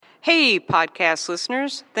Hey, podcast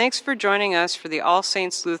listeners. Thanks for joining us for the All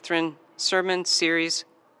Saints Lutheran Sermon Series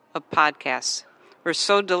of podcasts. We're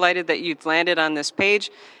so delighted that you've landed on this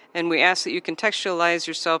page, and we ask that you contextualize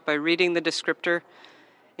yourself by reading the descriptor.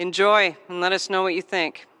 Enjoy, and let us know what you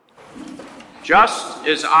think. Just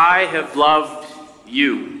as I have loved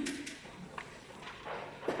you.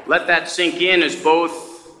 Let that sink in as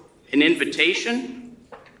both an invitation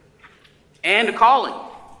and a calling.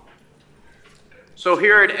 So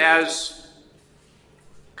hear it as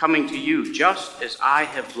coming to you, just as I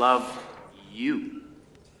have loved you.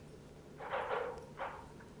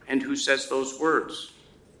 And who says those words?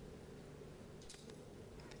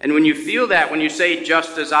 And when you feel that, when you say,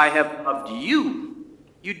 just as I have loved you,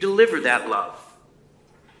 you deliver that love.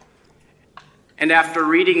 And after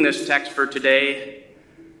reading this text for today,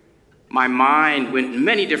 my mind went in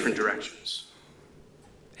many different directions.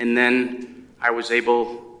 And then I was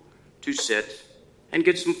able to sit and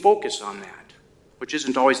get some focus on that, which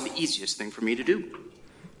isn't always the easiest thing for me to do.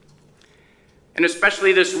 And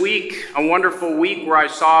especially this week, a wonderful week where I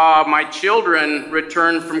saw my children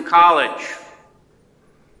return from college.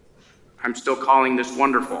 I'm still calling this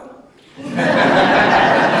wonderful.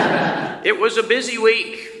 It was a busy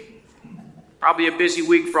week, probably a busy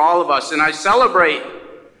week for all of us, and I celebrate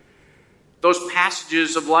those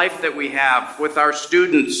passages of life that we have with our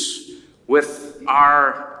students, with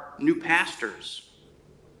our new pastors,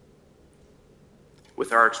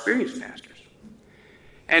 with our experienced pastors.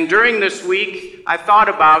 And during this week, I thought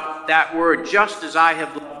about that word, just as I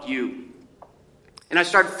have loved you. And I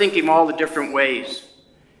started thinking all the different ways.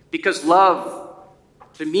 Because love,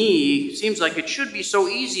 to me, seems like it should be so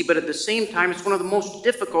easy, but at the same time, it's one of the most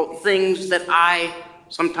difficult things that I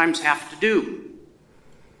sometimes have to do.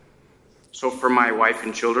 So for my wife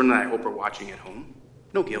and children that I hope are watching at home,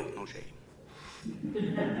 no guilt, no shame.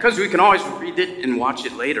 Because we can always read it and watch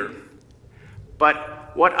it later.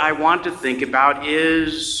 But what I want to think about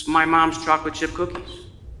is my mom's chocolate chip cookies.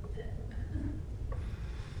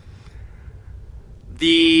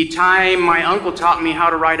 The time my uncle taught me how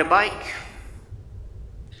to ride a bike,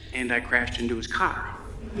 and I crashed into his car.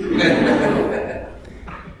 The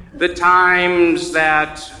times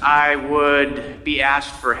that I would be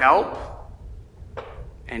asked for help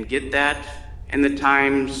and get that, and the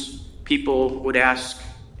times people would ask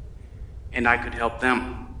and I could help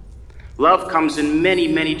them. Love comes in many,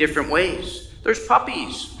 many different ways. There's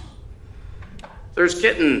puppies. There's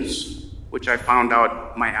kittens, which I found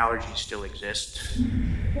out my allergies still exist.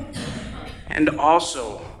 And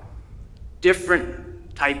also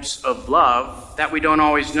different types of love that we don't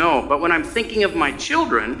always know. But when I'm thinking of my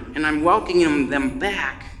children and I'm welcoming them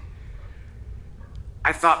back,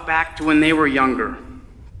 I thought back to when they were younger.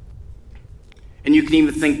 And you can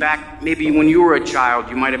even think back, maybe when you were a child,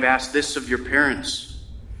 you might have asked this of your parents.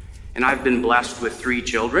 And I've been blessed with 3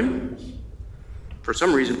 children. For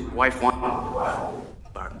some reason, my wife wanted 12.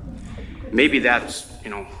 But maybe that's,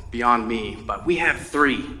 beyond me. But we have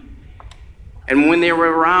 3. And when they were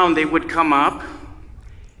around, they would come up.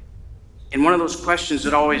 And one of those questions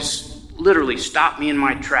that always literally stopped me in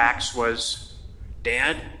my tracks was,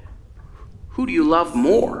 Dad, who do you love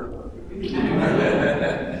more?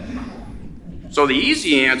 So the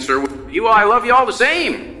easy answer would be, well, I love you all the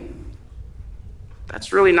same.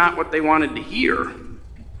 That's really not what they wanted to hear.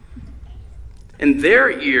 In their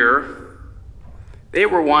ear, they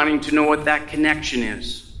were wanting to know what that connection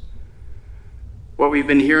is. What we've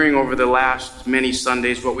been hearing over the last many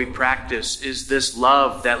Sundays, what we practice, is this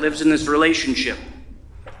love that lives in this relationship.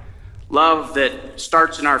 Love that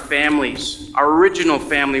starts in our families, our original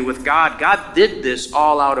family with God. God did this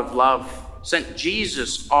all out of love, sent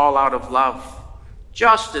Jesus all out of love,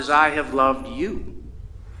 just as I have loved you.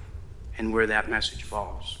 And where that message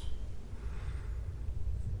falls.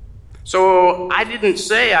 So I didn't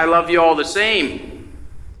say I love you all the same.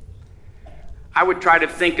 I would try to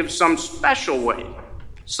think of some special way,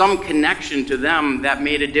 some connection to them that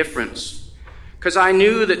made a difference. Because I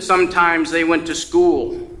knew that sometimes they went to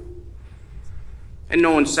school and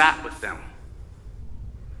no one sat with them.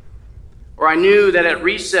 Or I knew that at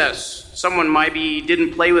recess, someone maybe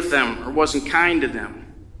didn't play with them or wasn't kind to them.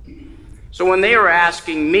 So when they were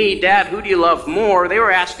asking me, Dad, who do you love more? They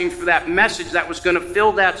were asking for that message that was going to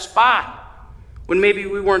fill that spot when maybe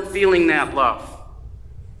we weren't feeling that love,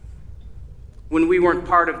 when we weren't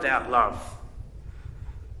part of that love.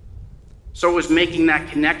 So it was making that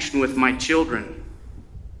connection with my children,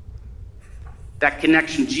 that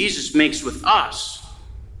connection Jesus makes with us,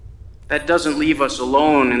 that doesn't leave us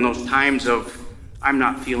alone in those times of I'm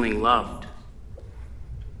not feeling loved.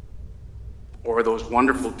 Or those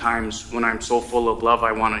wonderful times when I'm so full of love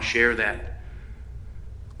I want to share that.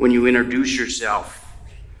 when you introduce yourself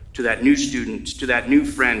to that new student, to that new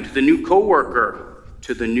friend, to the new coworker,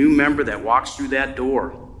 to the new member that walks through that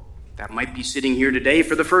door that might be sitting here today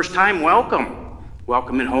for the first time. Welcome.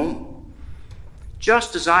 Welcome at home.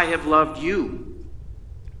 Just as I have loved you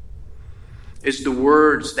is the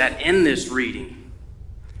words that end this reading.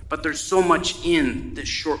 But there's so much in this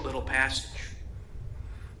short little passage.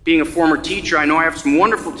 Being a former teacher, I know I have some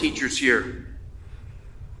wonderful teachers here.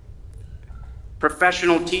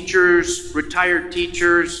 Professional teachers, retired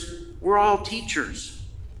teachers, we're all teachers.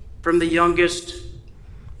 From the youngest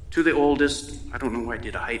to the oldest. I don't know why I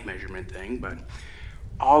did a height measurement thing, but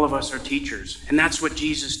all of us are teachers. And that's what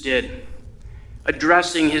Jesus did.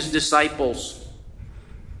 Addressing his disciples,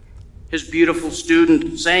 his beautiful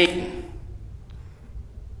student, saying,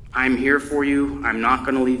 I'm here for you. I'm not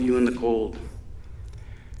going to leave you in the cold.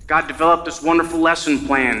 God developed this wonderful lesson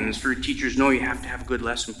plan. As for teachers know, you have to have a good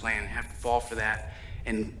lesson plan. You have to fall for that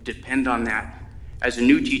and depend on that. As a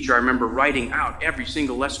new teacher, I remember writing out every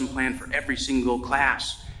single lesson plan for every single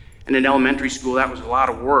class. And in elementary school, that was a lot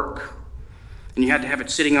of work. And you had to have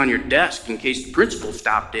it sitting on your desk in case the principal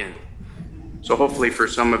stopped in. So hopefully for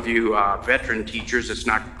some of you veteran teachers, it's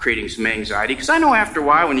not creating some anxiety. Because I know after a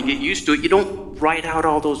while, when you get used to it, you don't write out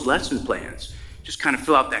all those lesson plans. Just kind of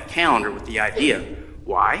fill out that calendar with the idea.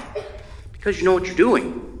 Why? Because you know what you're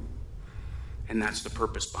doing. And that's the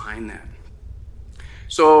purpose behind that.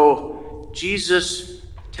 So Jesus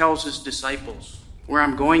tells his disciples, where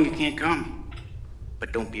I'm going, you can't come.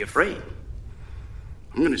 But don't be afraid.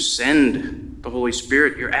 I'm going to send the Holy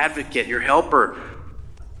Spirit, your advocate, your helper,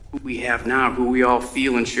 who we have now, who we all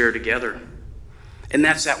feel and share together. And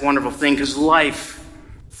that's that wonderful thing, because life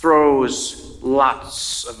throws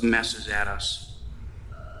lots of messes at us.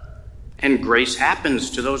 And grace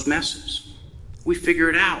happens to those messes. We figure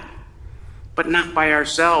it out, but not by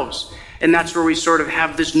ourselves. And that's where we sort of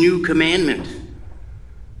have this new commandment.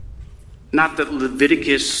 Not that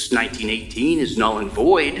Leviticus 19:18 is null and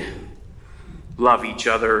void. Love each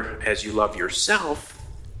other as you love yourself.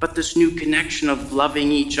 But this new connection of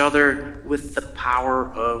loving each other with the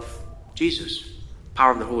power of Jesus,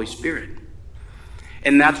 power of the Holy Spirit.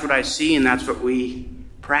 And that's what I see, and that's what we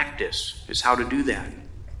practice, is how to do that.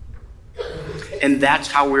 And that's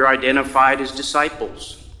how we're identified as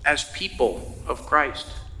disciples, as people of Christ.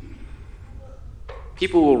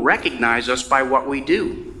 People will recognize us by what we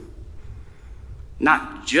do.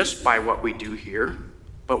 Not just by what we do here,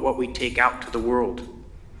 but what we take out to the world.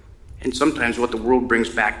 And sometimes what the world brings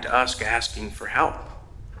back to us asking for help.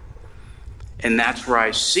 And that's where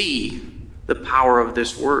I see the power of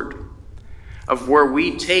this word, of where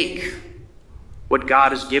we take what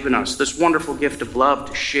God has given us, this wonderful gift of love,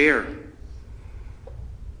 to share.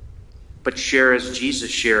 But share as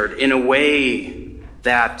Jesus shared, in a way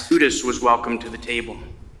that Judas was welcome to the table.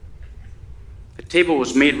 The table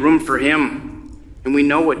was made room for him. And we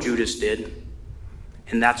know what Judas did.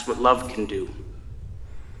 And that's what love can do.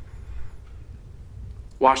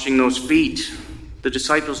 Washing those feet. The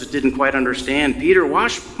disciples that didn't quite understand. Peter,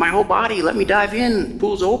 wash my whole body. Let me dive in.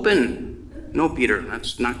 Pool's open. No, Peter,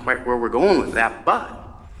 that's not quite where we're going with that. But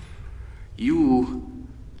you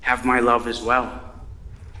have my love as well.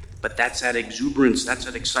 But that's that exuberance. That's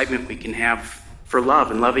that excitement we can have for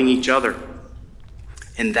love and loving each other.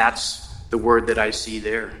 And that's the word that I see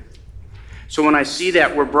there. So when I see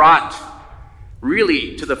that, we're brought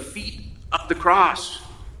really to the feet of the cross.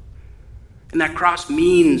 And that cross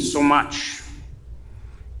means so much.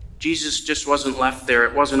 Jesus just wasn't left there.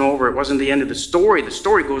 It wasn't over. It wasn't the end of the story. The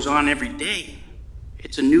story goes on every day.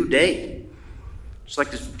 It's a new day. It's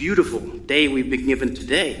like this beautiful day we've been given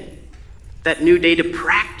today. That new day to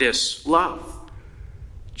practice love.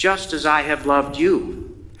 Just as I have loved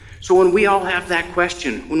you. So when we all have that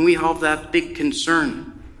question, when we all have that big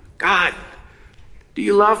concern, God, do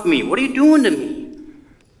you love me? What are you doing to me?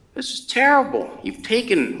 This is terrible. You've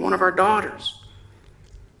taken one of our daughters.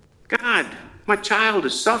 God, my child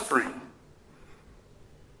is suffering.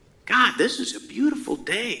 God, this is a beautiful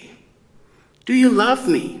day. Do you love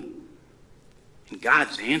me? And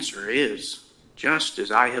God's answer is, just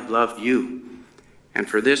as I have loved you. And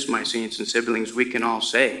for this, my saints and siblings, we can all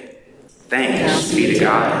say, thanks be to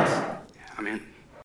God. Amen.